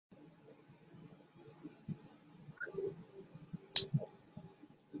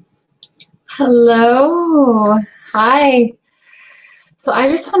Hello. Hi. So I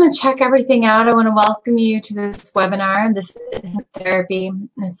just want to check everything out. I want to welcome you to this webinar. This isn't therapy.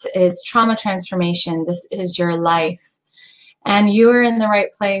 This is trauma transformation. This is your life. And you are in the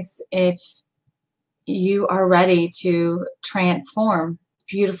right place if you are ready to transform.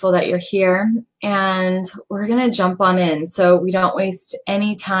 Beautiful that you're here. And we're going to jump on in so we don't waste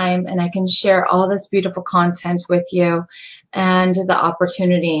any time and I can share all this beautiful content with you and the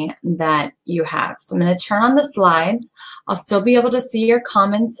opportunity that you have. So I'm going to turn on the slides. I'll still be able to see your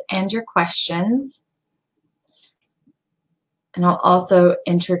comments and your questions. And I'll also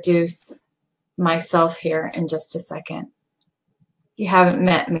introduce myself here in just a second. If you haven't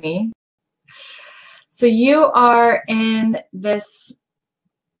met me. So you are in this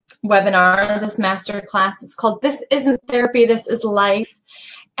webinar, this masterclass. It's called This Isn't Therapy, This is Life.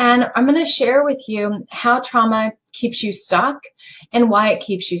 And I'm going to share with you how trauma keeps you stuck and why it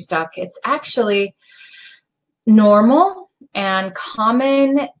keeps you stuck. It's actually normal and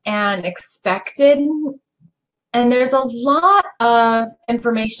common and expected. And there's a lot of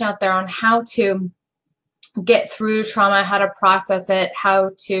information out there on how to get through trauma, how to process it, how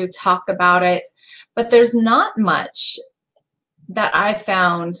to talk about it. But there's not much that I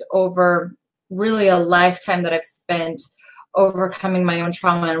found over really a lifetime that I've spent overcoming my own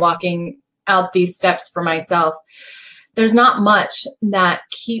trauma and walking out these steps for myself. There's not much that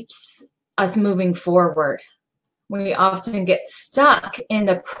keeps us moving forward. We often get stuck in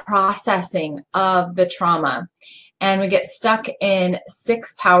the processing of the trauma. And we get stuck in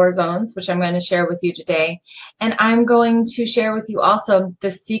 6 power zones, which I'm going to share with you today. And I'm going to share with you also the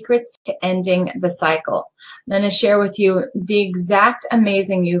secrets to ending the cycle. I'm going to share with you the exact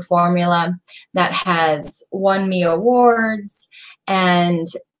Amazing You formula that has won me awards. And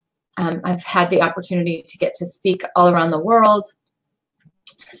I've had the opportunity to get to speak all around the world.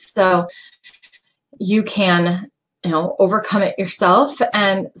 So you can, overcome it yourself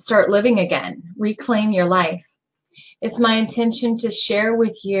and start living again, reclaim your life. It's my intention to share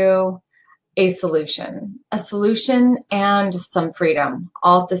with you a solution and some freedom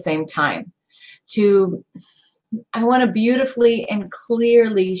all at the same time. I want to beautifully and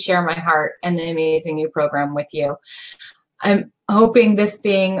clearly share my heart and the Amazing You program with you. I'm hoping this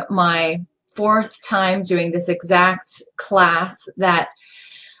being my 4th time doing this exact class that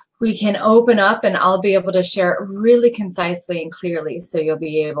we can open up and I'll be able to share it really concisely and clearly so you'll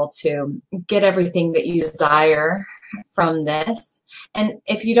be able to get everything that you desire from this. And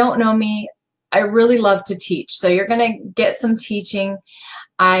if you don't know me, I really love to teach. So you're going to get some teaching.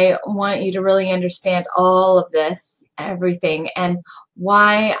 I want you to really understand all of this, everything, and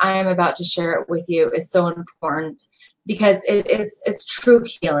why I am about to share it with you is so important because it's true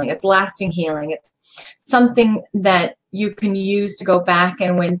healing. It's lasting healing. It's something that you can use to go back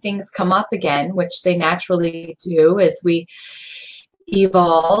and when things come up again, which they naturally do as we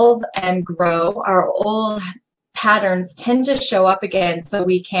evolve and grow, our old patterns tend to show up again so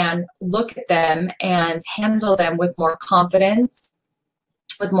we can look at them and handle them with more confidence,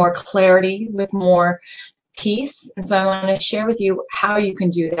 with more clarity, with more peace. And so I want to share with you how you can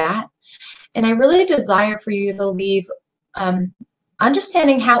do that. And I really desire for you to leave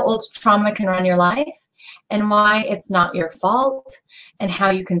understanding how old trauma can run your life and why it's not your fault and how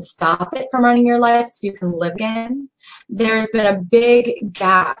you can stop it from running your life so you can live again. There's been a big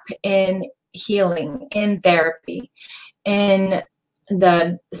gap in healing, in therapy, in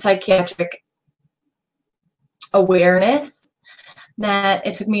the psychiatric awareness that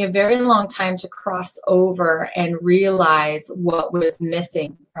it took me a very long time to cross over and realize what was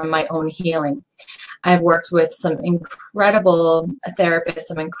missing from my own healing. I've worked with some incredible therapists,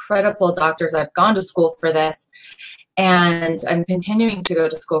 some incredible doctors. I've gone to school for this, and I'm continuing to go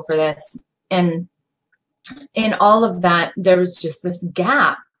to school for this. And in all of that, there was just this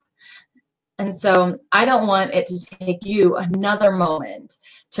gap. And so I don't want it to take you another moment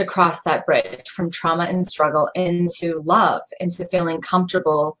to cross that bridge from trauma and struggle into love, into feeling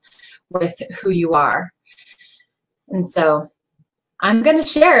comfortable with who you are. And so I'm going to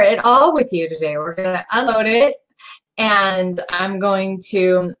share it all with you today. We're going to unload it, and I'm going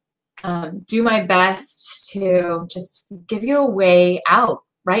to do my best to just give you a way out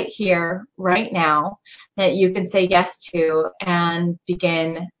right here, right now, that you can say yes to and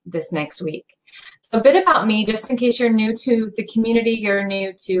begin this next week. So a bit about me, just in case you're new to the community, you're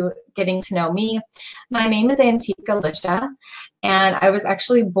new to getting to know me. My name is Antiqua Lisha, and I was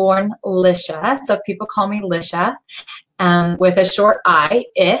actually born Lisha, so people call me Lisha with a short I,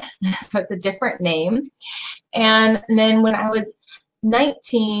 so it's a different name. And then when I was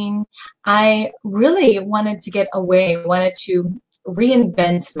 19, I really wanted to get away, wanted to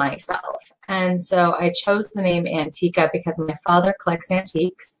reinvent myself. And so I chose the name Antiqua because my father collects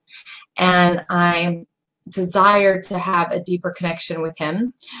antiques, and I desired to have a deeper connection with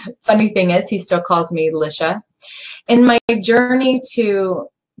him. Funny thing is, he still calls me Lisha. In my journey to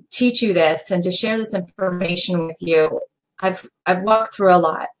teach you this and to share this information with you, I've walked through a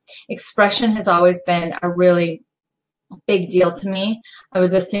lot. Expression has always been a really big deal to me. I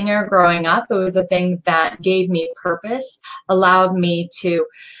was a singer growing up. It was a thing that gave me purpose, allowed me to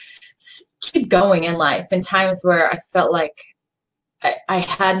keep going in life in times where I felt like I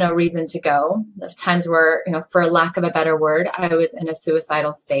had no reason to go. The times where, you know, for lack of a better word, I was in a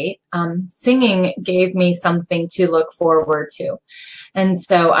suicidal state. Singing gave me something to look forward to. And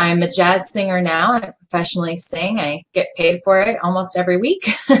so I'm a jazz singer now. I professionally sing. I get paid for it almost every week.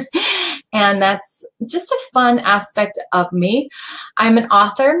 And that's just a fun aspect of me. I'm an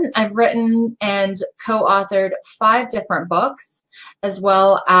author. I've written and co-authored 5 different books, as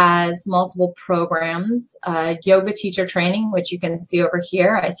well as multiple programs, yoga teacher training, which you can see over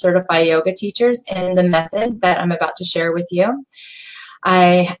here. I certify yoga teachers in the method that I'm about to share with you.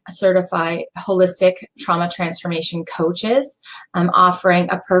 I certify holistic trauma transformation coaches. I'm offering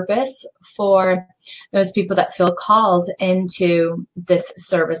a purpose for those people that feel called into this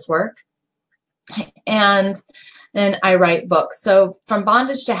service work. And then I write books. So From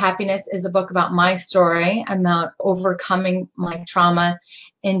Bondage to Happiness is a book about my story, about overcoming my trauma,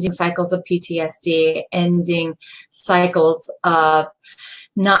 ending cycles of PTSD, ending cycles of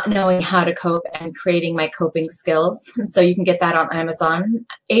not knowing how to cope and creating my coping skills. And so you can get that on Amazon.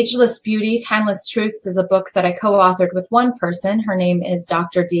 Ageless Beauty, Timeless Truths is a book that I co-authored with one person. Her name is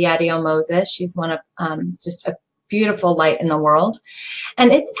Dr. Diadio Moses. She's one of just a beautiful light in the world.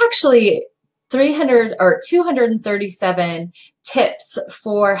 And it's actually 237 tips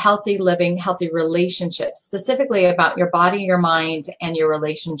for healthy living, healthy relationships, specifically about your body, your mind, and your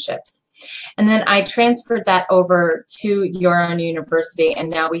relationships. And then I transferred that over to Your Own University, and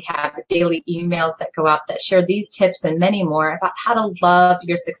now we have daily emails that go out that share these tips and many more about how to love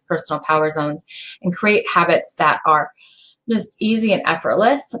your 6 personal power zones and create habits that are just easy and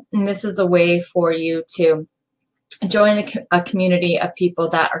effortless. And this is a way for you to join a community of people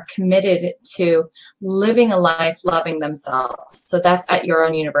that are committed to living a life loving themselves. So that's at Your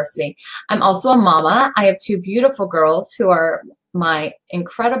Own University. I'm also a mama. I have 2 beautiful girls who are my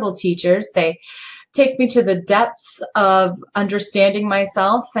incredible teachers. They take me to the depths of understanding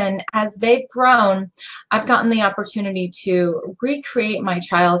myself. And as they've grown, I've gotten the opportunity to recreate my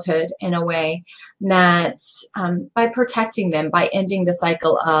childhood in a way that by protecting them, by ending the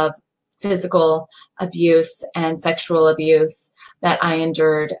cycle of physical abuse and sexual abuse that I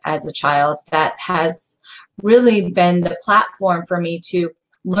endured as a child, that has really been the platform for me to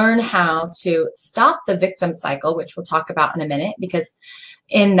learn how to stop the victim cycle, which we'll talk about in a minute, because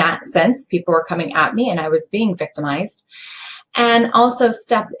in that sense, people were coming at me and I was being victimized, and also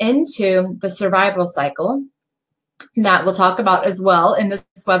stepped into the survival cycle that we'll talk about as well in this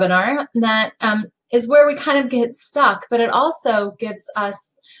webinar. That is where we kind of get stuck, but it also gives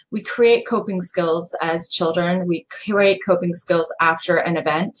us, we create coping skills as children. We create coping skills after an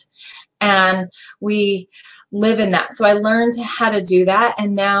event, and we live in that. So I learned how to do that,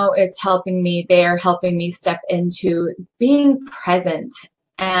 and now it's helping me. They're helping me step into being present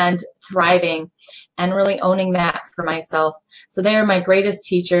and thriving and really owning that for myself. So they are my greatest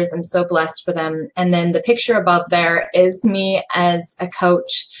teachers. I'm so blessed for them. And then the picture above there is me as a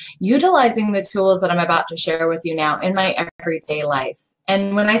coach, utilizing the tools that I'm about to share with you now in my everyday life.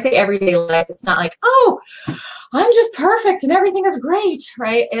 And when I say everyday life, it's not like, oh, I'm just perfect and everything is great,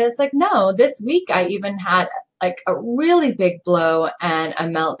 right? It's like, no, this week I even had like a really big blow and a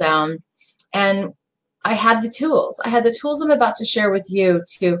meltdown. And I had the tools. I had the tools I'm about to share with you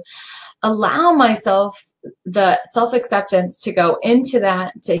to allow myself the self-acceptance to go into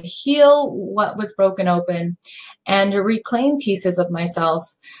that, to heal what was broken open, and to reclaim pieces of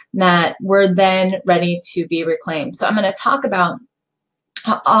myself that were then ready to be reclaimed. So I'm going to talk about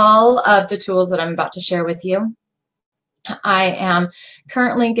all of the tools that I'm about to share with you. I am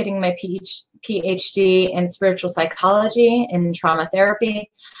currently getting my PhD in spiritual psychology and trauma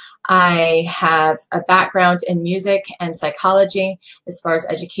therapy. I have a background in music and psychology. As far as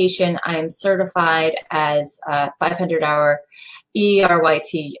education, I am certified as a 500-hour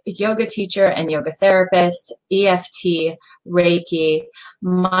ERYT yoga teacher and yoga therapist, EFT, Reiki,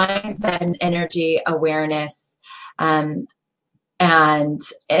 mindset and energy awareness, and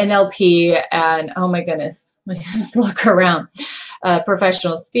NLP, and oh my goodness, let me just look around,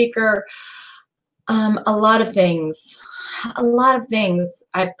 professional speaker, a lot of things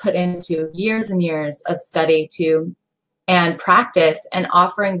I've put into years and years of study to and practice and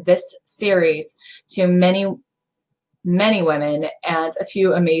offering this series to many, many women and a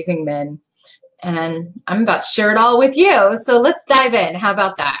few amazing men. And I'm about to share it all with you. So let's dive in. How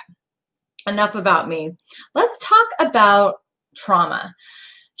about that? Enough about me. Let's talk about trauma.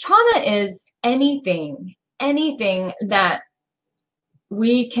 Trauma is anything that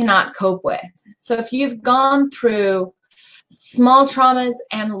we cannot cope with. So if you've gone through small traumas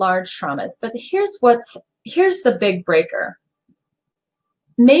and large traumas, but here's the big breaker.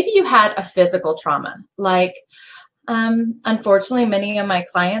 Maybe you had a physical trauma, like unfortunately, many of my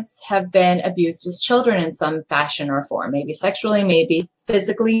clients have been abused as children in some fashion or form, maybe sexually, maybe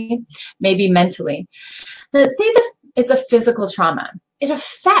physically, maybe mentally. Let's say that it's a physical trauma. It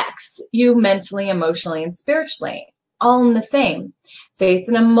affects you mentally, emotionally, and spiritually, all in the same. Say it's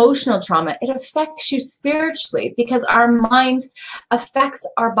an emotional trauma. It affects you spiritually because our mind affects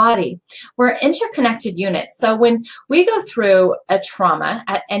our body. We're interconnected units. So when we go through a trauma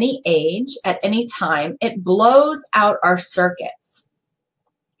at any age, at any time, it blows out our circuits.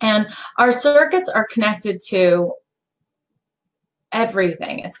 And our circuits are connected to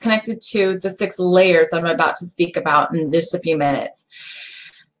everything. It's connected to the 6 layers I'm about to speak about in just a few minutes.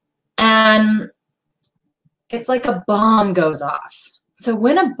 And it's like a bomb goes off. So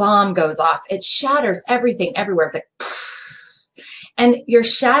when a bomb goes off, it shatters everything everywhere. It's like, and you're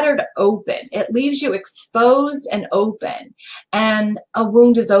shattered open. It leaves you exposed and open, and a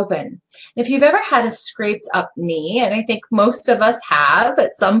wound is open. If you've ever had a scraped up knee, and I think most of us have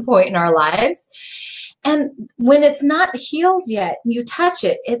at some point in our lives, and when it's not healed yet, you touch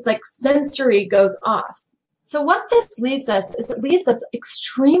it, it's like sensory goes off. So what this leaves us is it leaves us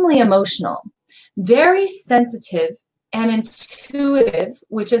extremely emotional, very sensitive and intuitive,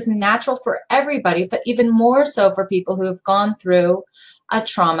 which is natural for everybody, but even more so for people who have gone through a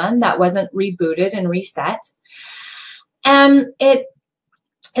trauma that wasn't rebooted and reset. And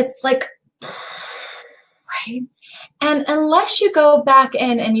it's like, right? And unless you go back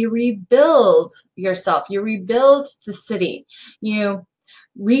in and you rebuild yourself, you rebuild the city, you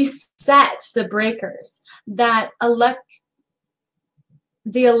reset the breakers, that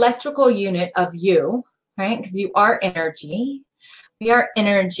the electrical unit of you, right? Because you are energy. We are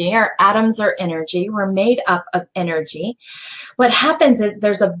energy. Our atoms are energy. We're made up of energy. What happens is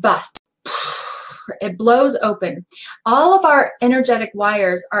there's a bust. It blows open. All of our energetic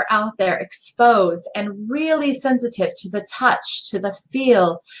wires are out there exposed and really sensitive to the touch, to the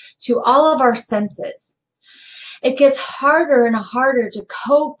feel, to all of our senses. It gets harder and harder to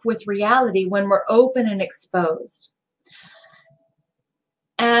cope with reality when we're open and exposed.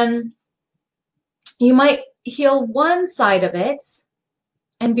 And you might heal one side of it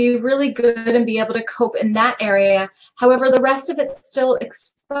and be really good and be able to cope in that area. However, the rest of it's still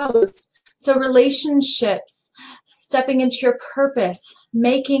exposed. So relationships, stepping into your purpose,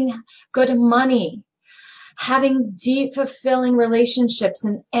 making good money, having deep, fulfilling relationships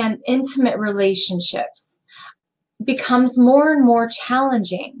and intimate relationships becomes more and more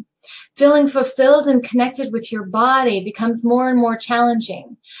challenging. Feeling fulfilled and connected with your body becomes more and more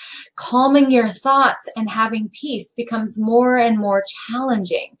challenging. Calming your thoughts and having peace becomes more and more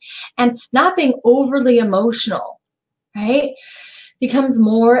challenging. And not being overly emotional, right, becomes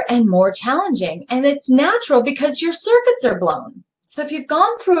more and more challenging. And it's natural because your circuits are blown. So if you've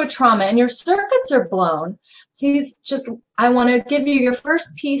gone through a trauma and your circuits are blown, please I want to give you your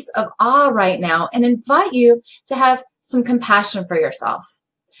first piece of awe right now and invite you to have some compassion for yourself.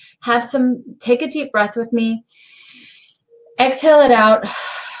 Take a deep breath with me. Exhale it out.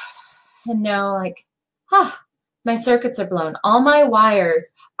 And know, like, my circuits are blown. All my wires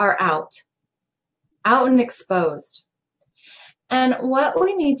are out and exposed. And what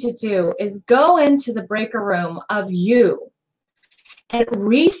we need to do is go into the breaker room of you and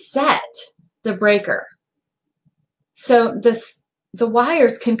reset the breaker. So the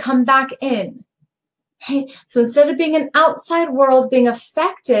wires can come back in. Right? So instead of being an outside world being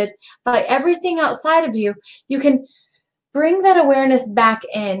affected by everything outside of you, you can bring that awareness back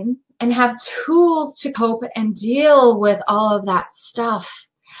in and have tools to cope and deal with all of that stuff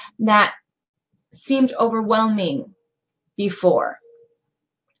that seemed overwhelming before.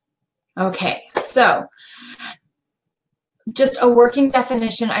 Okay, so just a working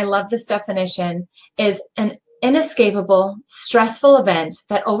definition, I love this definition, is an inescapable, stressful event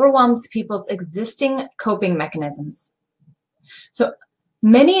that overwhelms people's existing coping mechanisms. So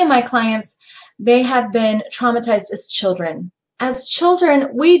many of my clients, they have been traumatized as children. As children,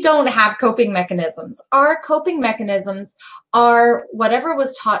 we don't have coping mechanisms. Our coping mechanisms are whatever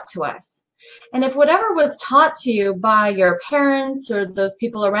was taught to us. And if whatever was taught to you by your parents or those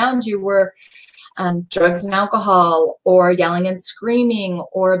people around you were drugs and alcohol, or yelling and screaming,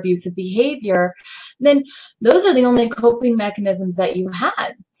 or abusive behavior, then those are the only coping mechanisms that you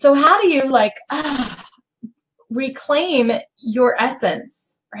had. So how do you reclaim your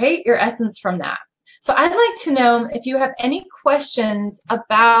essence, right? Your essence from that. So I'd like to know if you have any questions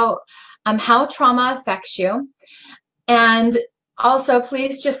about how trauma affects you. And also,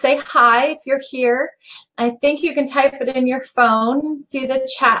 please just say hi if you're here. I think you can type it in your phone. See the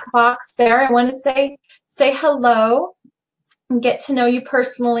chat box there. I want to say hello and get to know you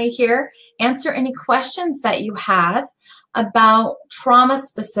personally here. Answer any questions that you have about trauma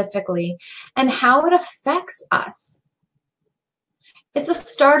specifically and how it affects us. It's a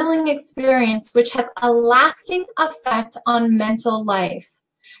startling experience which has a lasting effect on mental life.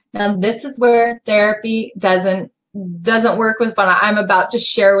 Now, this is where therapy doesn't work with what I'm about to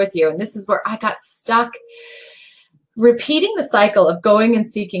share with you. And this is where I got stuck repeating the cycle of going and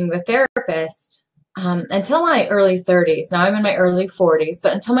seeking the therapist until my early 30s. Now I'm in my early 40s,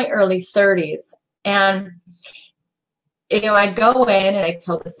 but until my early 30s. And I'd go in and I'd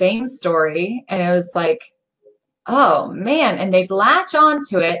tell the same story, and it was like, oh man, and they'd latch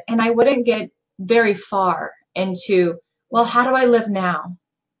onto it, and I wouldn't get very far into, well, how do I live now?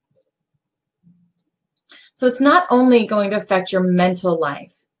 So it's not only going to affect your mental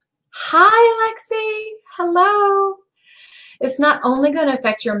life. Hi, Lexi. Hello. It's not only going to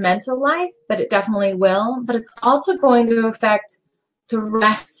affect your mental life, but it definitely will, but it's also going to affect the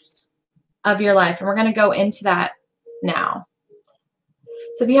rest of your life. And we're going to go into that now.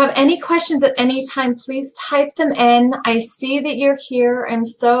 So if you have any questions at any time, please type them in. I see that you're here. I'm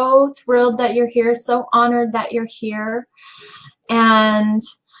so thrilled that you're here, so honored that you're here. And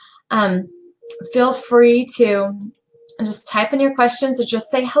feel free to just type in your questions or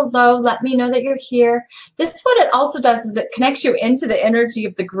just say hello. Let me know that you're here. This, what it also does is it connects you into the energy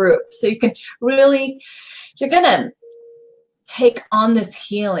of the group. So you can really, you're going to take on this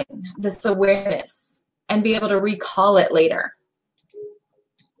healing, this awareness, and be able to recall it later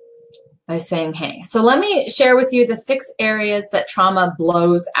by saying, hey. So let me share with you the 6 areas that trauma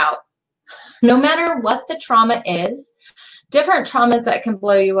blows out. No matter what the trauma is, different traumas that can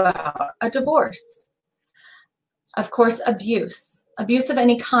blow you out. A divorce. Of course, abuse. Abuse of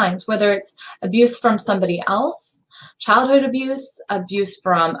any kind, whether it's abuse from somebody else, childhood abuse, abuse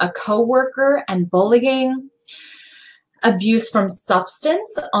from a coworker and bullying, abuse from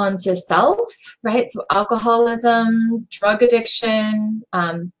substance onto self, right? So alcoholism, drug addiction,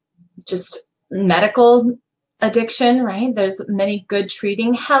 just medical addiction, right? There's many good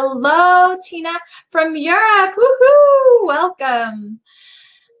treating. Hello, Tina from Europe. Woohoo! Welcome.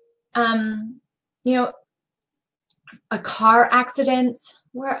 A car accident.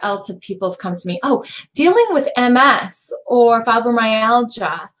 Where else have people come to me? Oh, dealing with MS or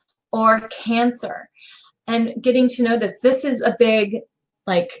fibromyalgia or cancer, and getting to know this. This is a big,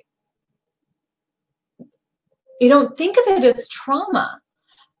 you don't think of it as trauma,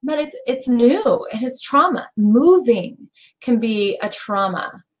 but it's new. It is trauma. Moving can be a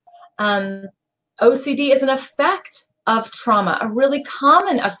trauma. OCD is an effect of trauma, a really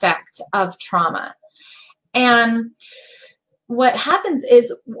common effect of trauma. And what happens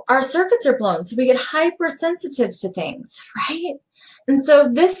is our circuits are blown, so we get hypersensitive to things, right? And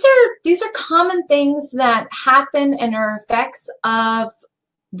so these are common things that happen and are effects of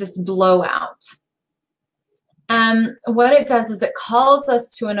this blowout. What it does is it calls us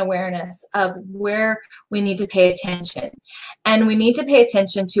to an awareness of where we need to pay attention. And we need to pay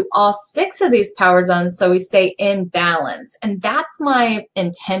attention to all 6 of these power zones so we stay in balance. And that's my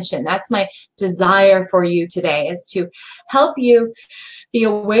intention. That's my desire for you today, is to help you be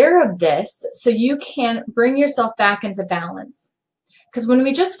aware of this so you can bring yourself back into balance. Because when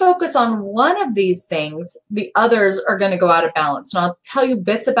we just focus on one of these things, the others are going to go out of balance. And I'll tell you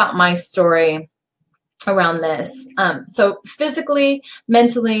bits about my story around this. So physically,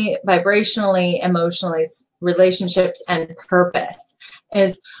 mentally, vibrationally, emotionally, relationships, and purpose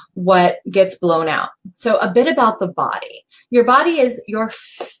is what gets blown out. So a bit about the body. Your body is your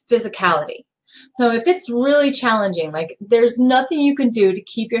physicality. So if it's really challenging, like there's nothing you can do to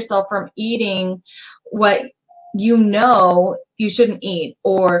keep yourself from eating what you know you shouldn't eat,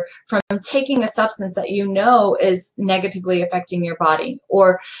 or from taking a substance that you know is negatively affecting your body,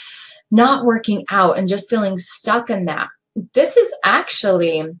 or not working out and just feeling stuck in that. This is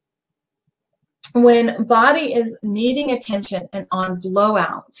actually when body is needing attention and on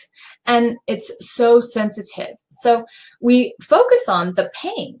blowout, and it's so sensitive. So we focus on the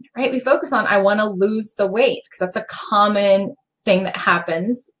pain, right? We focus on, I want to lose the weight, because that's a common thing that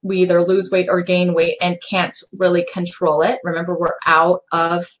happens. We either lose weight or gain weight and can't really control it. Remember, we're out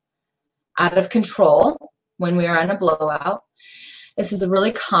of out of control when we are on a blowout. This is a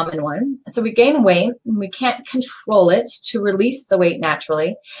really common one. So we gain weight and we can't control it to release the weight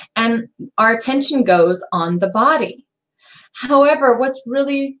naturally. And our attention goes on the body. However, what's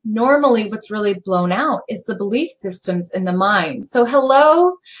really blown out is the belief systems in the mind. So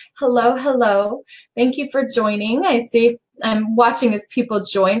hello, hello, hello. Thank you for joining. I see I'm watching as people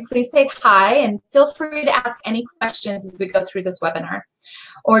join. Please say hi and feel free to ask any questions as we go through this webinar,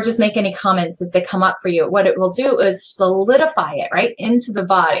 or just make any comments as they come up for you. What it will do is solidify it right into the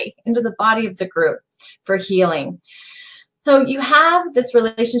body of the group for healing. So you have this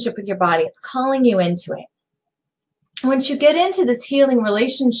relationship with your body. It's calling you into it. Once you get into this healing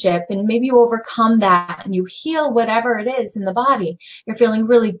relationship and maybe you overcome that and you heal whatever it is in the body, you're feeling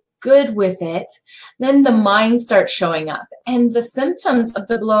really good with it, then the mind starts showing up. And the symptoms of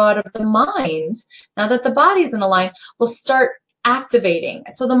the blowout of the mind, now that the body's in a line, will start activating.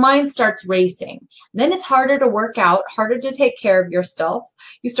 So the mind starts racing. Then it's harder to work out, harder to take care of yourself.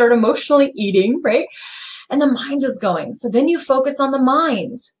 You start emotionally eating, right? And the mind is going. So then you focus on the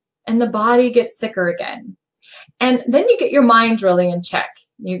mind and the body gets sicker again. And then you get your mind really in check.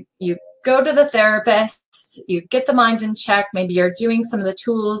 You go to the therapist, you get the mind in check. Maybe you're doing some of the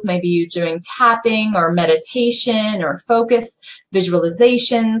tools. Maybe you're doing tapping or meditation or focus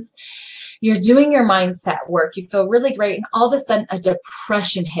visualizations. You're doing your mindset work. You feel really great. And all of a sudden a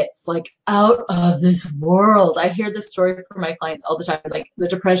depression hits, like out of this world. I hear this story from my clients all the time. Like the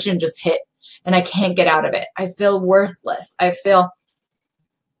depression just hit and I can't get out of it. I feel worthless. I feel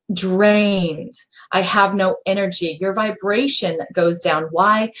drained. I have no energy. Your vibration goes down.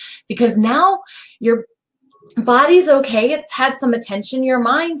 Why? Because now your body's okay. It's had some attention. Your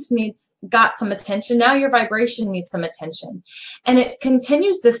mind got some attention. Now your vibration needs some attention. And it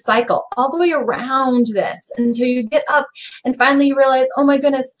continues this cycle all the way around this until you get up and finally you realize, oh my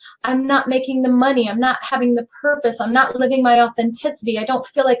goodness, I'm not making the money. I'm not having the purpose. I'm not living my authenticity. I don't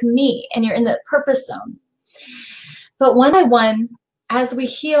feel like me. And you're in the purpose zone. But one by one, as we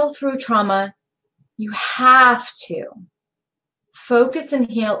heal through trauma, you have to focus and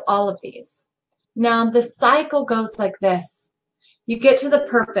heal all of these. Now, the cycle goes like this. You get to the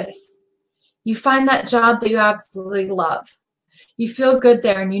purpose. You find that job that you absolutely love. You feel good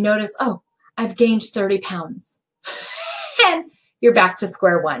there and you notice, oh, I've gained 30 pounds. And you're back to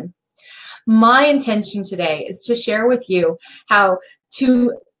square one. My intention today is to share with you how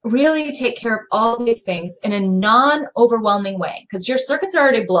to really take care of all these things in a non-overwhelming way, because your circuits are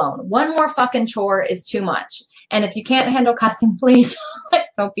already blown. One more fucking chore is too much. And if you can't handle cussing, please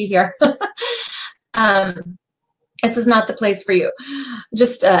don't be here. This is not the place for you.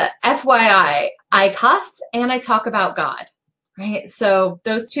 Just FYI, I cuss and I talk about God, right? So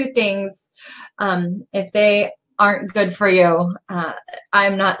those two things, if they aren't good for you,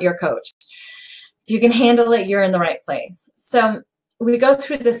 I'm not your coach. If you can handle it, you're in the right place. So we go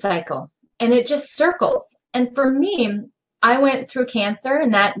through the cycle and it just circles. And for me, I went through cancer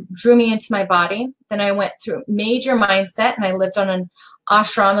and that drew me into my body. Then I went through major mindset and I lived on an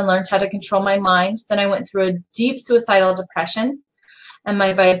ashram and learned how to control my mind. Then I went through a deep suicidal depression and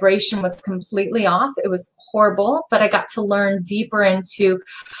my vibration was completely off. It was horrible, but I got to learn deeper into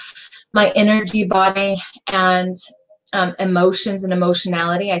my energy, body, and emotions and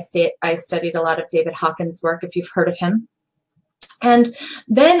emotionality. I studied a lot of David Hawkins' work, if you've heard of him. And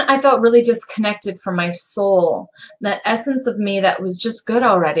then I felt really disconnected from my soul, that essence of me that was just good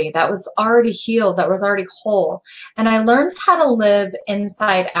already, that was already healed, that was already whole. And I learned how to live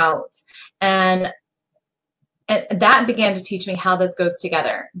inside out. And that began to teach me how this goes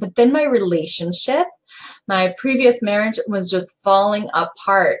together. But then my relationship, my previous marriage was just falling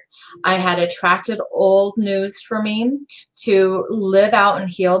apart. I had attracted old news for me to live out and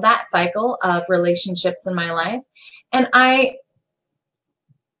heal that cycle of relationships in my life. And I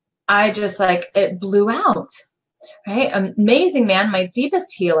just it blew out, right? Amazing man, my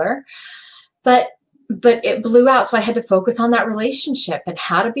deepest healer, but it blew out. So I had to focus on that relationship and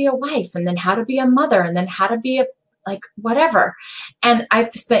how to be a wife and then how to be a mother and then how to be a whatever. And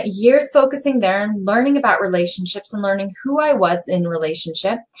I've spent years focusing there and learning about relationships and learning who I was in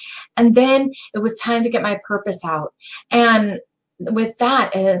relationship. And then it was time to get my purpose out. And with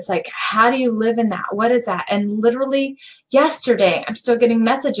that, and it's like, how do you live in that? What is that? And literally yesterday, I'm still getting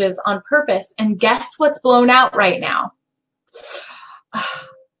messages on purpose. And guess what's blown out right now?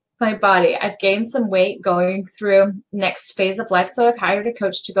 My body. I've gained some weight going through next phase of life. So I've hired a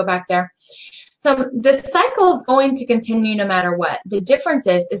coach to go back there. So the cycle is going to continue no matter what. The difference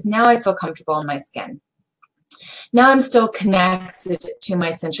is now I feel comfortable in my skin. Now I'm still connected to my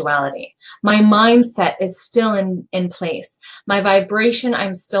sensuality. My mindset is still in place. My vibration,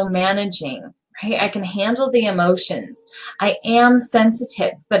 I'm still managing, right? I can handle the emotions. I am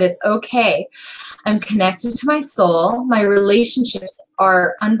sensitive, but it's okay. I'm connected to my soul. My relationships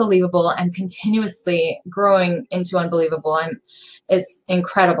are unbelievable and continuously growing into unbelievable. It's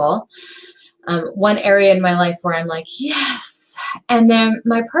incredible. One area in my life where I'm like, yes. And then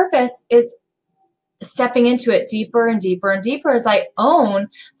my purpose is stepping into it deeper and deeper and deeper as I own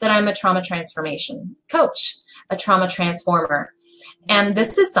that I'm a trauma transformation coach, a trauma transformer. And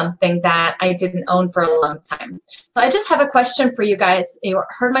this is something that I didn't own for a long time. So I just have a question for you guys. You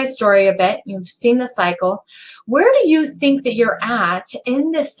heard my story a bit. You've seen the cycle. Where do you think that you're at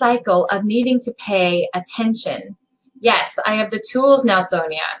in this cycle of needing to pay attention? Yes, I have the tools now,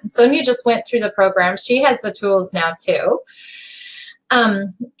 Sonia. Sonia just went through the program. She has the tools now too.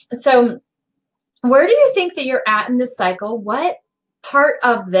 So where do you think that you're at in this cycle? What part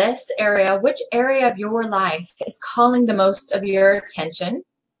of this area, which area of your life is calling the most of your attention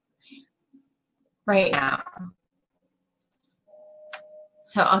right now?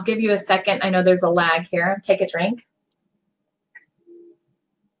 So I'll give you a second. I know there's a lag here. Take a drink.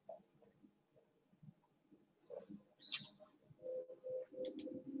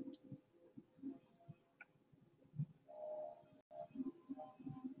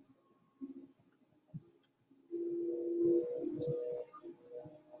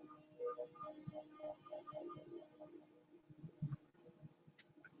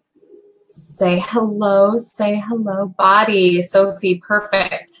 Say hello, body. Sophie,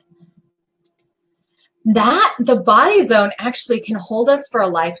 perfect. The body zone actually can hold us for a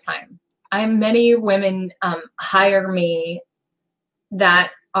lifetime. Many women hire me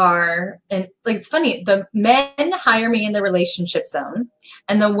that are, and like, it's funny, the men hire me in the relationship zone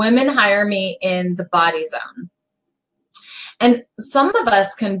and the women hire me in the body zone. And some of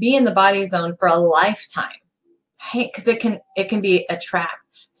us can be in the body zone for a lifetime, right? Because it can be a trap.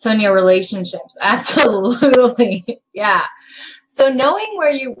 Sonia, relationships, absolutely. Yeah. So knowing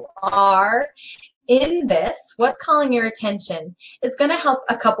where you are in this, what's calling your attention, is going to help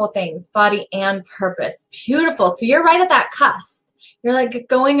a couple things, body and purpose. Beautiful. So you're right at that cusp. You're like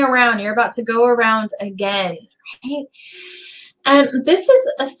going around. You're about to go around again, right? And this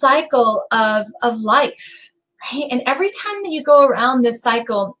is a cycle of life, right? And every time that you go around this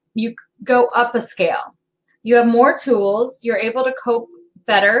cycle, you go up a scale. You have more tools. You're able to cope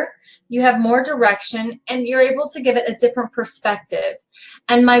better, you have more direction, and you're able to give it a different perspective.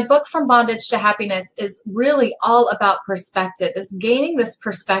 And my book, From Bondage to Happiness, is really all about perspective, is gaining this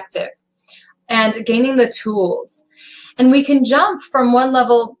perspective and gaining the tools. And we can jump from one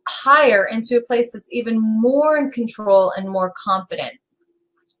level higher into a place that's even more in control and more confident.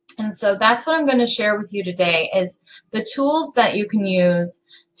 And so that's what I'm going to share with you today, is the tools that you can use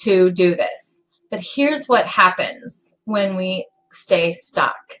to do this. But here's what happens when we stay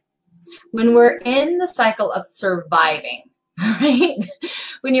stuck. When we're in the cycle of surviving, right?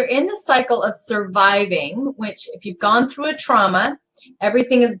 When you're in the cycle of surviving, which if you've gone through a trauma,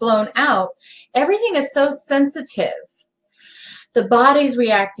 everything is blown out, everything is so sensitive. The body's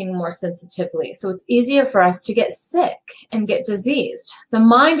reacting more sensitively, so it's easier for us to get sick and get diseased. The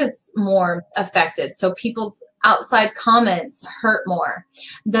mind is more affected, so people's outside comments hurt more.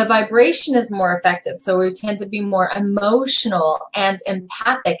 The vibration is more effective, so we tend to be more emotional and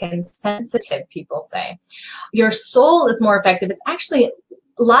empathic and sensitive, people say. Your soul is more effective. It's actually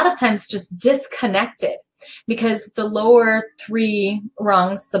a lot of times just disconnected, because the lower three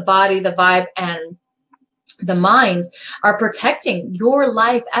rungs, the body, the vibe, and the mind, are protecting your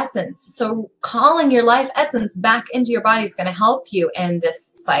life essence. So calling your life essence back into your body is going to help you in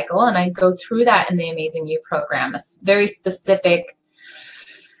this cycle. And I go through that in the Amazing You program, a very specific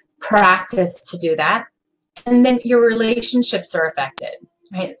practice to do that. And then your relationships are affected,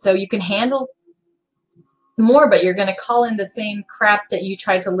 right? So you can handle more, but you're going to call in the same crap that you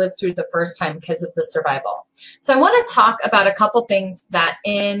tried to live through the first time because of the survival. So I want to talk about a couple things that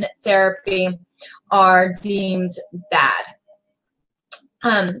in therapy are deemed bad.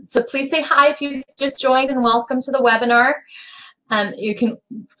 So please say hi if you just joined, and welcome to the webinar.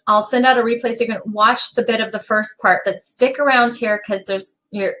 I'll send out a replay so you can watch the bit of the first part, but stick around here because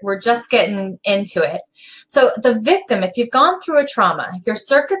we're just getting into it. So the victim, if you've gone through a trauma, your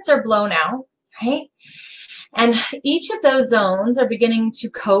circuits are blown out, right? And each of those zones are beginning to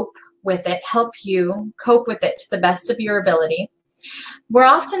cope with it, help you cope with it to the best of your ability. We're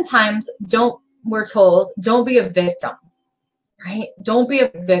oftentimes we're told, don't be a victim, right? Don't be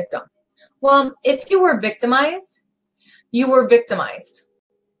a victim. Well, if you were victimized, you were victimized,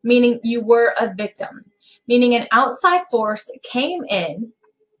 meaning you were a victim, meaning an outside force came in,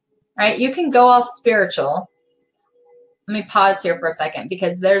 right? You can go all spiritual. Let me pause here for a second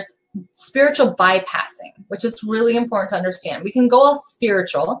because there's spiritual bypassing, which is really important to understand. We can go all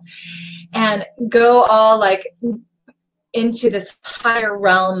spiritual and go all like into this higher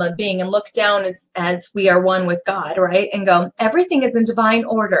realm of being and look down as we are one with God, right? And go, everything is in divine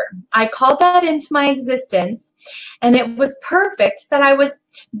order. I called that into my existence, and it was perfect that I was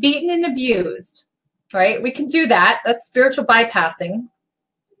beaten and abused, right? We can do that. That's spiritual bypassing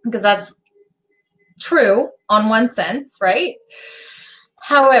because that's true on one sense, right?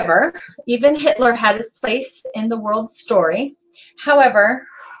 However, even Hitler had his place in the world's story. However,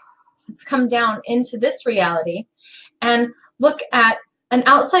 let's come down into this reality and look at an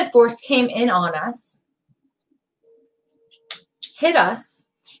outside force came in on us, hit us,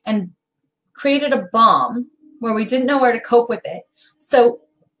 and created a bomb where we didn't know where to cope with it. So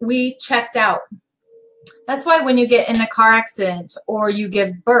we checked out. That's why when you get in a car accident or you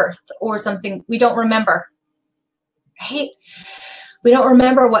give birth or something, we don't remember, right? We don't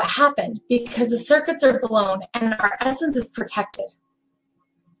remember what happened because the circuits are blown and our essence is protected.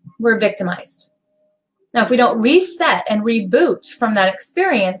 We're victimized. Now, if we don't reset and reboot from that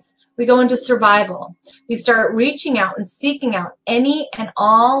experience, we go into survival. We start reaching out and seeking out any and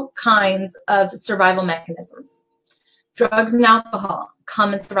all kinds of survival mechanisms. Drugs and alcohol,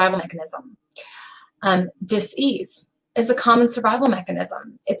 common survival mechanism. Dis-ease is a common survival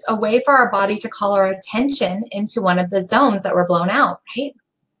mechanism. It's a way for our body to call our attention into one of the zones that were blown out, right?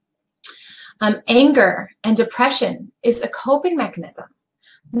 Anger and depression is a coping mechanism.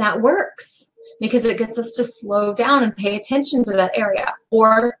 And that works because it gets us to slow down and pay attention to that area,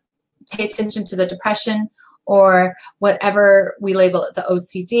 or pay attention to the depression or whatever we label it, the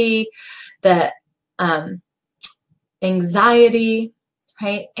OCD, the anxiety,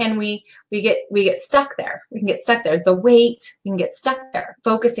 right? And we get stuck there. We can get stuck there. The weight, we can get stuck there,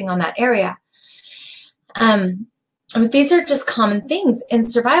 focusing on that area. These are just common things in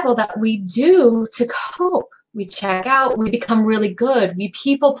survival that we do to cope. We check out, we become really good, we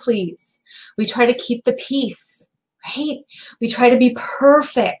people please. We try to keep the peace, right? We try to be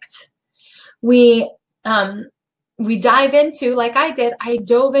perfect. We dive into, like I did, I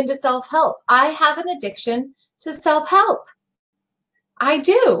dove into self-help. I have an addiction to self-help. I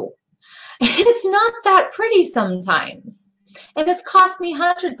do. It's not that pretty sometimes. And it's cost me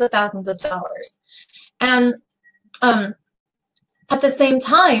hundreds of thousands of dollars. And at the same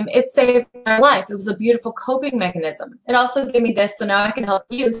time, it saved my life. It was a beautiful coping mechanism. It also gave me this, so now I can help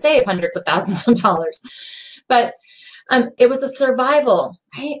you save hundreds of thousands of dollars. But it was a survival,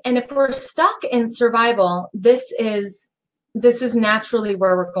 right? And if we're stuck in survival, this is naturally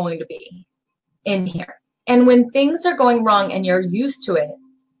where we're going to be in here. And when things are going wrong and you're used to it,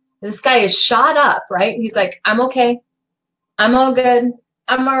 this guy is shot up, right? He's like, I'm okay. I'm all good.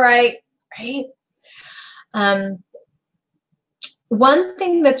 I'm all right, right? One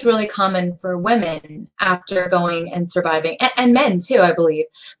thing that's really common for women after going and surviving, and men too, I believe,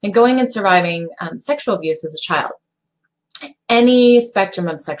 and going and surviving sexual abuse as a child, any spectrum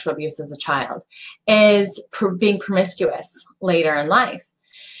of sexual abuse as a child, is being promiscuous later in life.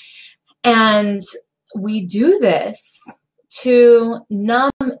 And we do this to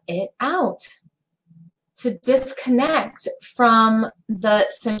numb it out, to disconnect from the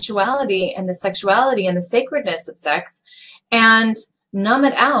sensuality and the sexuality and the sacredness of sex, and numb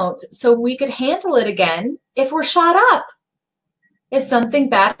it out so we could handle it again if we're shot up, if something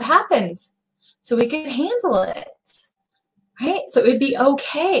bad happened, so we could handle it, right? So it'd be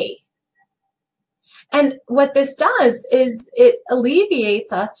okay. And what this does is it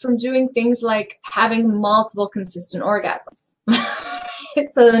alleviates us from doing things like having multiple consistent orgasms.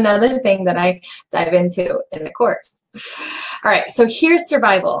 It's another thing that I dive into in the course. All right, so here's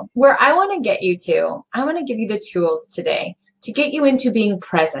survival. Where I want to get you to, I want to give you the tools today to get you into being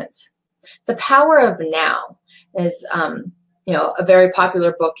present. The Power of Now is, a very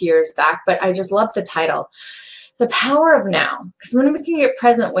popular book years back, but I just love the title. The Power of Now, because when we can get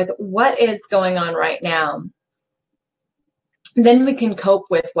present with what is going on right now, then we can cope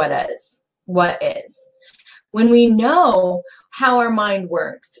with what is. When we know how our mind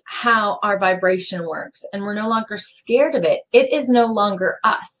works, how our vibration works, and we're no longer scared of it, it is no longer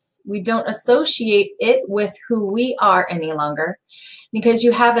us. We don't associate it with who we are any longer, because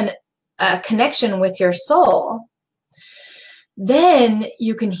you have a connection with your soul. Then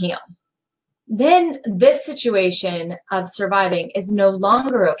you can heal. Then this situation of surviving is no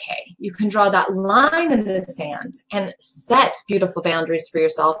longer okay. You can draw that line in the sand and set beautiful boundaries for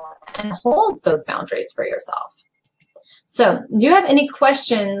yourself and hold those boundaries for yourself. So do you have any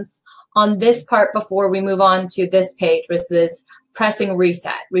questions on this part before we move on to this page, which is pressing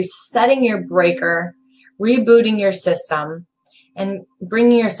reset, resetting your breaker, rebooting your system, and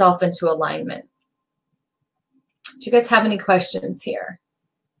bringing yourself into alignment. Do you guys have any questions here?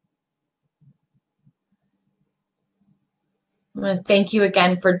 I want to thank you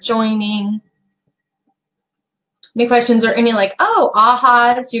again for joining. Any questions or any like, oh,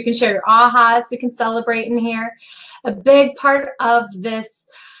 ahas? You can share your ahas. We can celebrate in here. A big part of this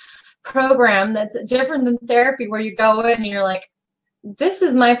program that's different than therapy, where you go in and you're like, this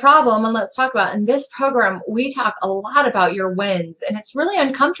is my problem and let's talk about it. In this program, we talk a lot about your wins, and it's really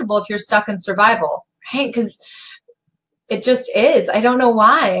uncomfortable if you're stuck in survival, right? Because it just is. I don't know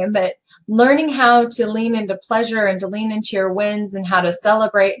why, but learning how to lean into pleasure and to lean into your wins and how to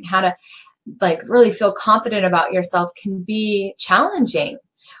celebrate and how to like really feel confident about yourself can be challenging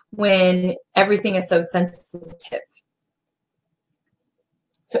when everything is so sensitive.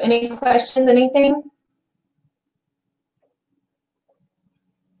 So any questions, anything?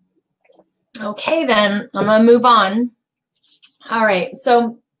 Okay, then I'm going to move on. All right,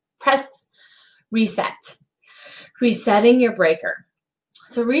 so press reset. Resetting your breaker.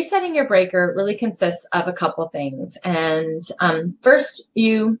 So resetting your breaker really consists of a couple things. And first,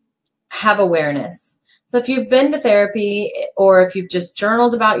 you have awareness. So if you've been to therapy or if you've just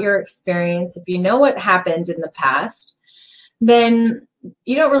journaled about your experience, if you know what happened in the past, then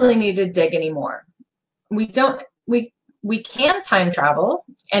you don't really need to dig anymore. We can time travel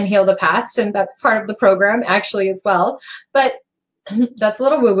and heal the past, and that's part of the program actually as well. But that's a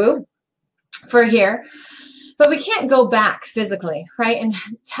little woo-woo for here. But we can't go back physically, right? And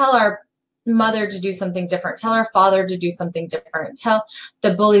tell our mother to do something different, tell our father to do something different, tell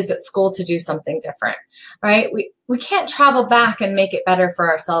the bullies at school to do something different, right? We can't travel back and make it better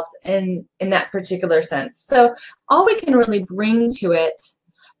for ourselves in that particular sense. So all we can really bring to it,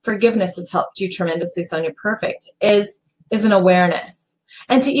 forgiveness has helped you tremendously, Sonia, perfect, is an awareness.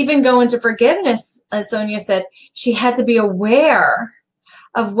 And to even go into forgiveness, as Sonia said, she had to be aware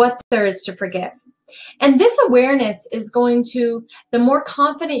of what there is to forgive. And this awareness is going to, the more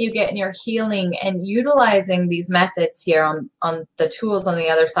confident you get in your healing and utilizing these methods here on the tools on the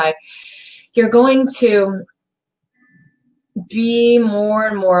other side, you're going to be more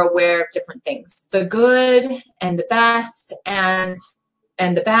and more aware of different things, the good and the best and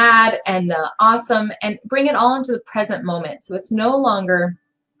the bad and the awesome, and bring it all into the present moment. So it's no longer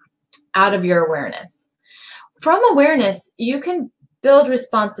out of your awareness. From awareness, you can build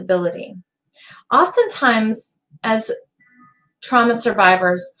responsibility. Oftentimes, as trauma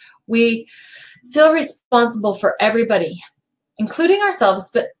survivors, we feel responsible for everybody, including ourselves,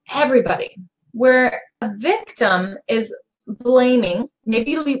 but everybody. Where a victim is blaming,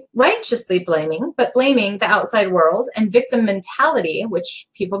 maybe righteously blaming, but blaming the outside world, and victim mentality, which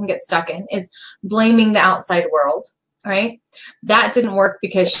people can get stuck in, is blaming the outside world, right? That didn't work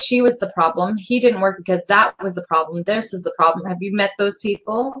because she was the problem. He didn't work because that was the problem. This is the problem. Have you met those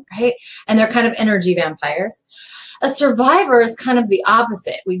people, right? And they're kind of energy vampires. A survivor is kind of the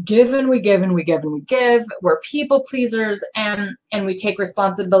opposite. We give and we give and we give and we give. We're people pleasers, and we take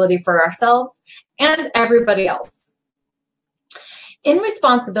responsibility for ourselves and everybody else. In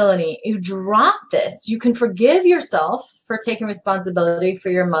responsibility, you drop this. You can forgive yourself for taking responsibility for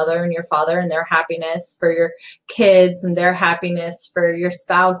your mother and your father and their happiness, for your kids and their happiness, for your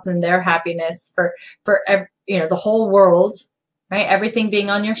spouse and their happiness, for the whole world, right? Everything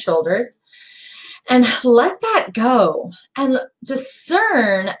being on your shoulders. And let that go and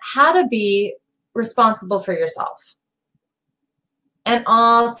discern how to be responsible for yourself and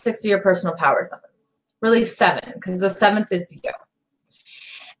all 6 of your personal power zones. Really 7, because the 7th is you.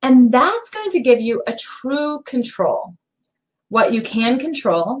 And that's going to give you a true control. What you can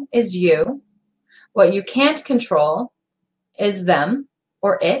control is you. What you can't control is them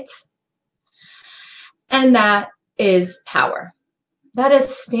or it. And that is power. That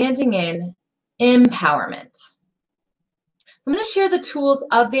is standing in empowerment. I'm going to share the tools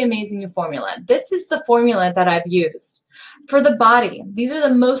of the Amazing You formula. This is the formula that I've used. For the body, these are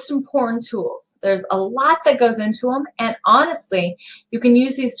the most important tools. There's a lot that goes into them, and honestly, you can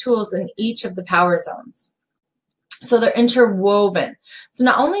use these tools in each of the power zones. So they're interwoven. So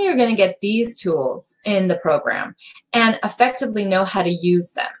not only you're going to get these tools in the program and effectively know how to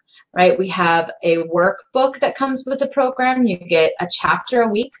use them, right? We have a workbook that comes with the program. You get a chapter a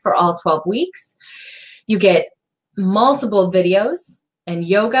week for all 12 weeks. You get multiple videos and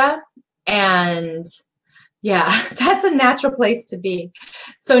yoga, and yeah, that's a natural place to be.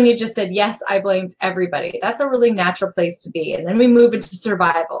 Sonia just said, yes, I blamed everybody. That's a really natural place to be. And then we move into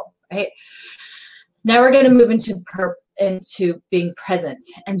survival, right? Now we're going to move into into being present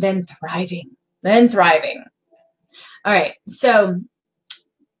and then thriving. All right. So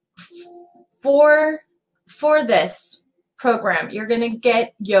for this program, you're going to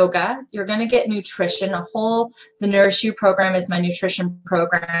get yoga, you're going to get nutrition. The Nourish You program is my nutrition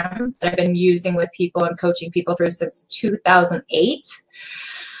program that I've been using with people and coaching people through since 2008.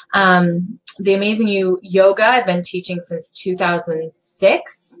 The Amazing You yoga I've been teaching since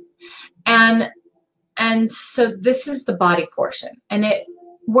 2006. And so this is the body portion, and it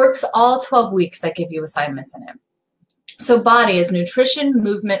works all 12 weeks. I give you assignments in it. So body is nutrition,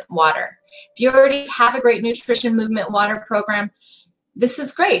 movement, water. If you already have a great nutrition, movement, water program, this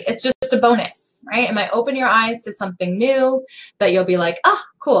is great. It's just a bonus, right? It might open your eyes to something new that you'll be like, oh,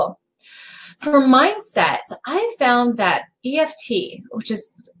 cool. For mindset, I found that EFT, which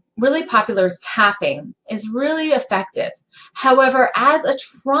is really popular as tapping, is really effective. However, as a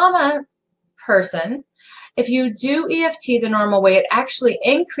trauma person, if you do EFT the normal way, it actually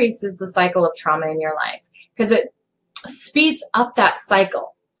increases the cycle of trauma in your life because it speeds up that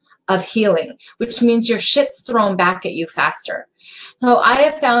cycle of healing, which means your shit's thrown back at you faster. So I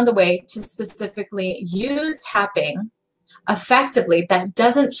have found a way to specifically use tapping effectively that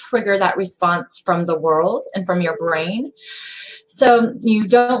doesn't trigger that response from the world and from your brain. So you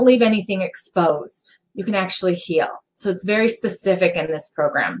don't leave anything exposed. You can actually heal. So it's very specific in this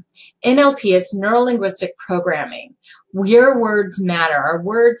program. NLP is neuro-linguistic programming. Your words matter. Our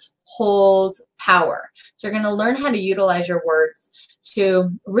words hold power. So you're going to learn how to utilize your words to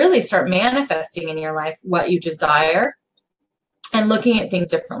really start manifesting in your life what you desire and looking at things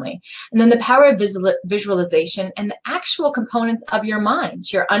differently. And then the power of visualization and the actual components of your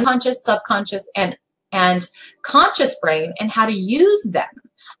mind, your unconscious, subconscious, and conscious brain, and how to use them,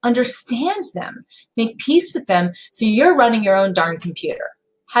 understand them, make peace with them, so you're running your own darn computer.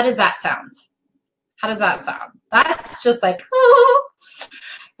 How does that sound? How does that sound? That's just like, oh,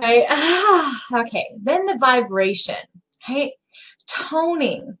 right? Okay, then the vibration, right?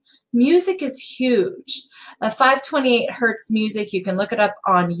 Toning. Music is huge. 528 hertz music, you can look it up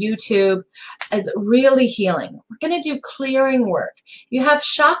on YouTube, is really healing. We're going to do clearing work. You have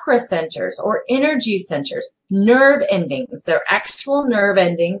chakra centers or energy centers, nerve endings. They're actual nerve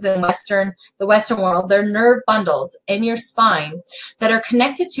endings in the Western world. They're nerve bundles in your spine that are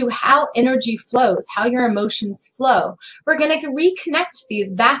connected to how energy flows, how your emotions flow. We're going to reconnect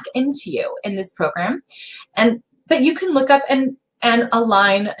these back into you in this program. But you can look up and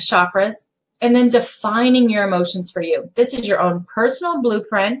align chakras, and then defining your emotions for you. This is your own personal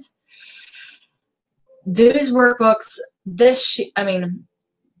blueprint. These workbooks,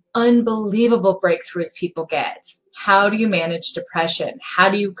 unbelievable breakthroughs people get. How do you manage depression? How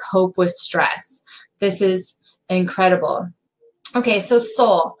do you cope with stress? This is incredible. Okay, so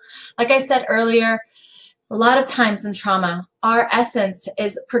soul. Like I said earlier, a lot of times in trauma, our essence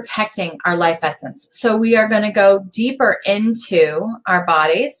is protecting our life essence. So we are going to go deeper into our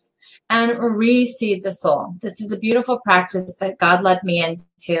bodies and reseed the soul. This is a beautiful practice that God led me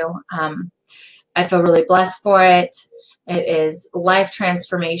into. I feel really blessed for it. It is life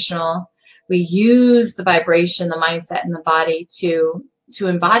transformational. We use the vibration, the mindset, and the body to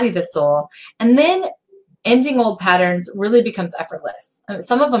embody the soul. And then ending old patterns really becomes effortless.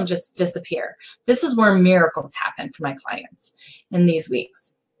 Some of them just disappear. This is where miracles happen for my clients in these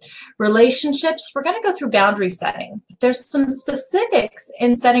weeks. Relationships, we're going to go through boundary setting. There's some specifics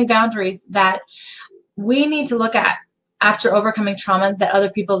in setting boundaries that we need to look at after overcoming trauma that other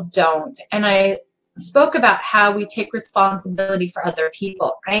people's don't. And I spoke about how we take responsibility for other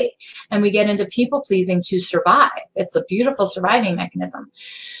people, right? And we get into people pleasing to survive. It's a beautiful surviving mechanism.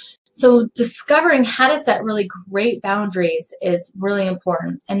 So discovering how to set really great boundaries is really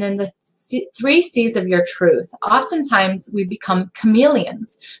important. And then the 3 C's of your truth. Oftentimes we become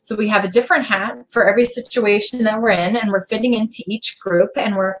chameleons. So we have a different hat for every situation that we're in, and we're fitting into each group,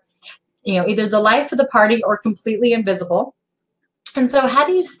 and we're, either the life of the party or completely invisible. And so how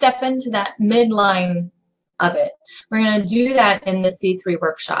do you step into that midline of it? We're going to do that in the C3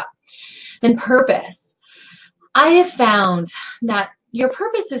 workshop. Then purpose. I have found that your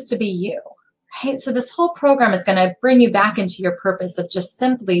purpose is to be you, right? So this whole program is going to bring you back into your purpose of just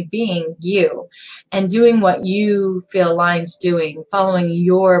simply being you and doing what you feel aligned doing, following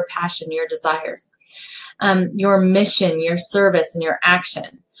your passion, your desires, your mission, your service, and your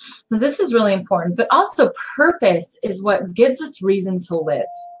action. So this is really important, but also purpose is what gives us reason to live.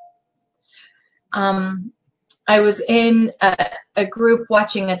 I was in a group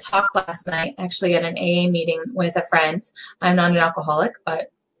watching a talk last night, actually at an AA meeting with a friend. I'm not an alcoholic,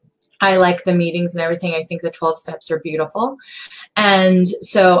 but I like the meetings and everything. I think the 12 steps are beautiful. And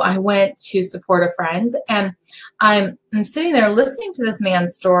so I went to support a friend, and I'm sitting there listening to this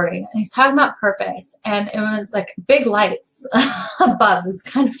man's story, and he's talking about purpose, and it was like big lights above. It was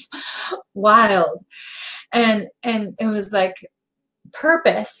kind of wild. And it was like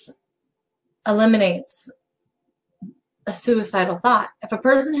purpose eliminates a suicidal thought. If a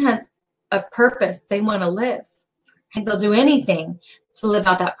person has a purpose, they want to live. Right? They'll do anything to live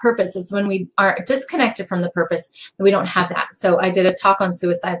out that purpose. It's when we are disconnected from the purpose that we don't have that. So I did a talk on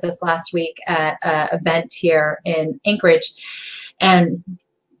suicide this last week at an event here in Anchorage, and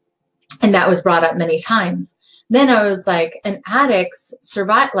that was brought up many times. Then I was like, an addict's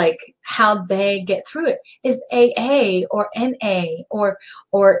survive, like how they get through it is AA or NA or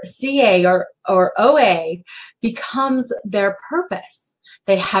CA or OA becomes their purpose.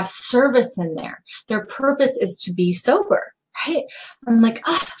 They have service in there. Their purpose is to be sober, right? I'm like,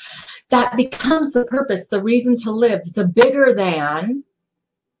 that becomes the purpose, the reason to live, the bigger than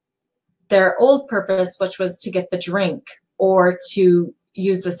their old purpose, which was to get the drink or to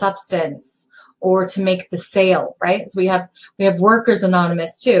use the substance or to make the sale, right? So we have Workers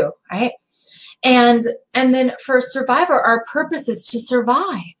Anonymous too, right? And then for Survivor, our purpose is to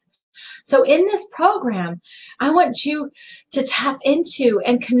survive. So in this program, I want you to tap into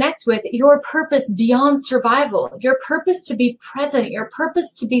and connect with your purpose beyond survival, your purpose to be present, your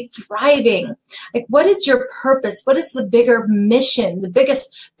purpose to be thriving. Like, what is your purpose? What is the bigger mission, the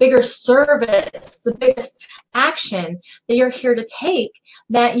bigger service, the biggest action that you're here to take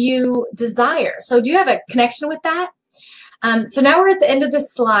that you desire? So do you have a connection with that? So now we're at the end of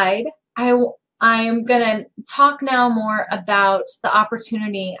this slide. I'm going to talk now more about the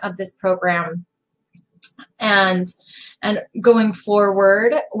opportunity of this program and going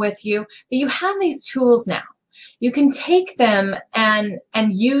forward with you. But you have these tools now. You can take them and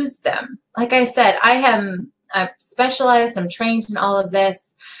use them. Like I said, I'm specialized. I'm trained in all of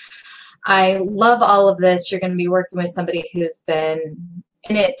this. I love all of this. You're going to be working with somebody who's been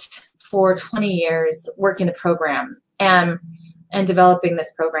in it for 20 years, working the program and developing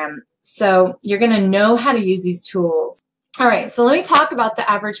this program. So you're going to know how to use these tools. All right, so let me talk about the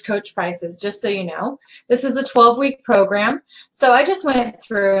average coach prices, just so you know. This is a 12-week program. So I just went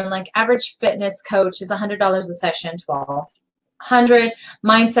through, and like average fitness coach is $100 a session, $1,200.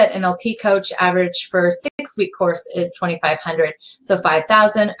 Mindset NLP coach average for a 6-week course is $2,500, so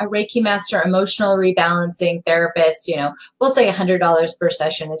 $5,000. A Reiki master emotional rebalancing therapist, we'll say $100 per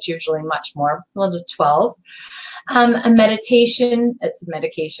session. It's usually much more. We'll do $12. A meditation, it's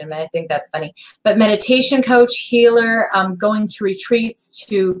medication, but I think that's funny. But meditation coach, healer, going to retreats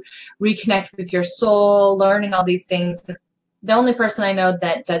to reconnect with your soul, learning all these things. The only person I know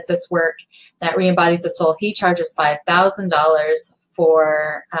that does this work, that re-embodies the soul, he charges $5,000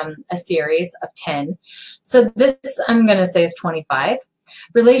 for a series of 10. So this, I'm going to say, is 25.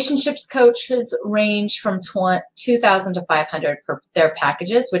 Relationships coaches range from $2,000 to $500 for their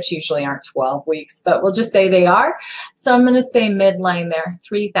packages, which usually aren't 12 weeks, but we'll just say they are. So I'm going to say midline there,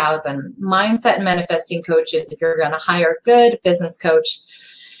 $3,000. Mindset and manifesting coaches, if you're going to hire a good business coach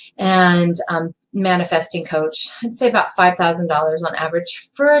and manifesting coach, I'd say about $5,000 on average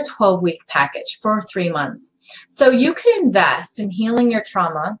for a 12-week package for 3 months. So you can invest in healing your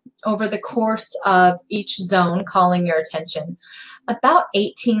trauma over the course of each zone, calling your attention, about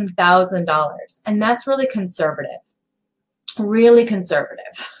 $18,000. And that's really conservative,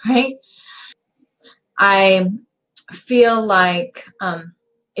 right? I feel like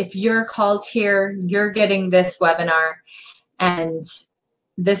if you're called here, you're getting this webinar and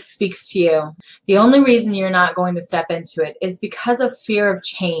this speaks to you. The only reason you're not going to step into it is because of fear of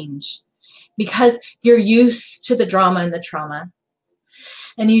change, because you're used to the drama and the trauma,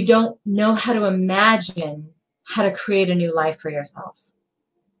 and you don't know how to imagine how to create a new life for yourself.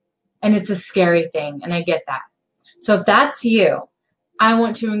 And it's a scary thing, and I get that. So if that's you, I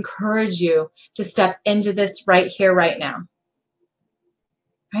want to encourage you to step into this right here, right now.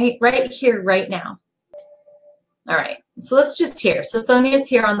 Right here, right now. All right, so let's just hear. So Sonia's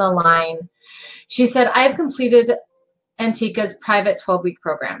here on the line. She said, I've completed Antiqua's private 12-week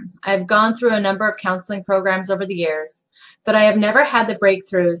program. I've gone through a number of counseling programs over the years, but I have never had the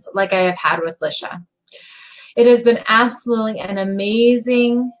breakthroughs like I have had with Lisha. It has been absolutely an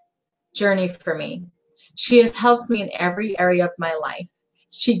amazing journey for me. She has helped me in every area of my life.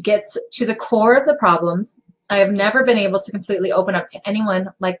 She gets to the core of the problems. I have never been able to completely open up to anyone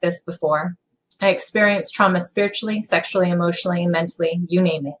like this before. I experienced trauma spiritually, sexually, emotionally, and mentally, you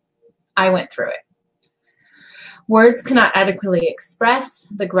name it. I went through it. Words cannot adequately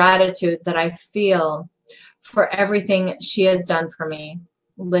express the gratitude that I feel for everything she has done for me.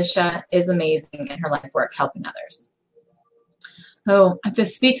 Lisha is amazing in her life work, helping others. So if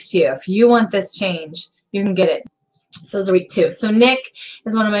this speaks to you, if you want this change, you can get it. So those are week 2. So Nick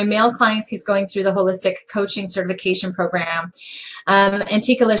is one of my male clients. He's going through the holistic coaching certification program.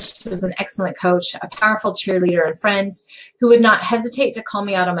 Antiqua Lisha is an excellent coach, a powerful cheerleader and friend who would not hesitate to call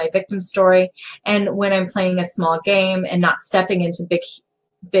me out on my victim story and when I'm playing a small game and not stepping into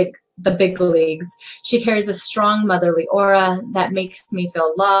the big leagues. She carries a strong motherly aura that makes me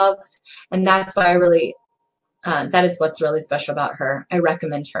feel loved, and that's why I really, that is what's really special about her. I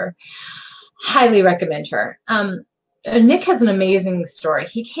recommend her, highly recommend her. Nick has an amazing story.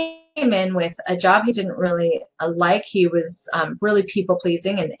 He came in with a job he didn't really like. He was really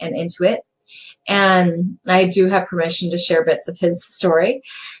people-pleasing and into it. And I do have permission to share bits of his story.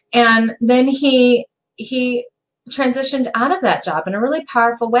 And then he transitioned out of that job in a really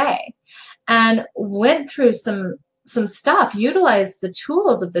powerful way and went through some stuff, utilized the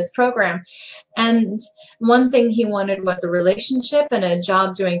tools of this program. And one thing he wanted was a relationship and a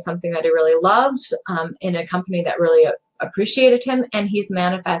job doing something that he really loved in a company that really appreciated him. And he's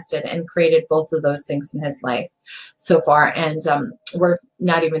manifested and created both of those things in his life so far. And we're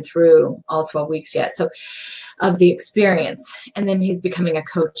not even through all 12 weeks yet, so of the experience. And then he's becoming a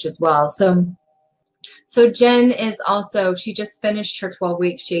coach as well. So Jen is also, she just finished her 12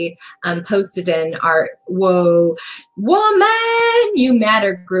 weeks. She posted in our Whoa Woman You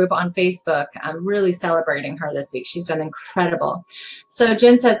Matter group on Facebook. I'm really celebrating her this week. She's done incredible. So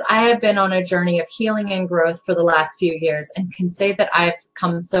Jen says, I have been on a journey of healing and growth for the last few years and can say that I've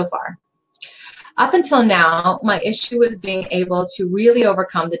come so far. Up until now, my issue was being able to really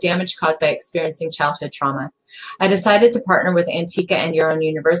overcome the damage caused by experiencing childhood trauma. I decided to partner with Antiqua and Your Own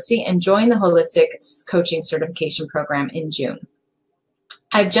University and join the Holistic Coaching Certification Program in June.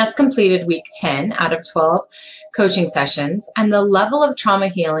 I've just completed week 10 out of 12 coaching sessions, and the level of trauma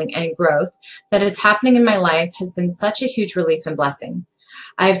healing and growth that is happening in my life has been such a huge relief and blessing.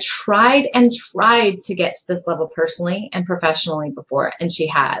 I've tried and tried to get to this level personally and professionally before, and she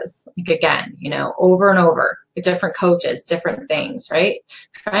has, like, again, you know, over and over, different coaches, different things, right?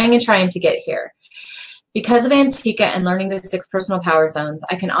 Trying and trying to get here. Because of Antiqua and learning the 6 personal power zones,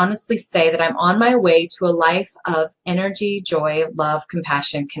 I can honestly say that I'm on my way to a life of energy, joy, love,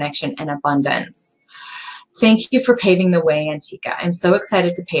 compassion, connection, and abundance. Thank you for paving the way, Antiqua. I'm so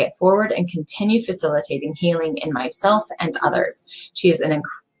excited to pay it forward and continue facilitating healing in myself and others. She is an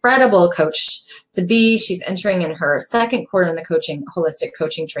incredible coach to be. She's entering in her 2nd quarter in the holistic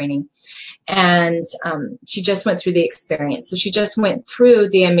coaching training. And she just went through the experience. So she just went through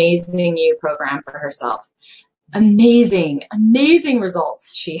the Amazing You program for herself. Amazing, amazing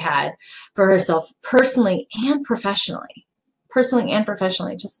results she had for herself personally and professionally. Personally and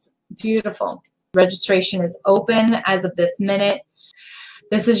professionally, just beautiful. Registration is open as of this minute.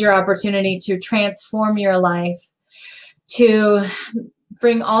 This is your opportunity to transform your life, to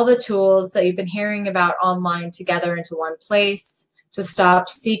bring all the tools that you've been hearing about online together into one place, to stop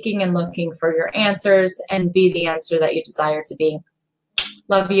seeking and looking for your answers and be the answer that you desire to be.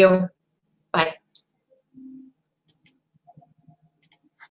 Love you. Bye.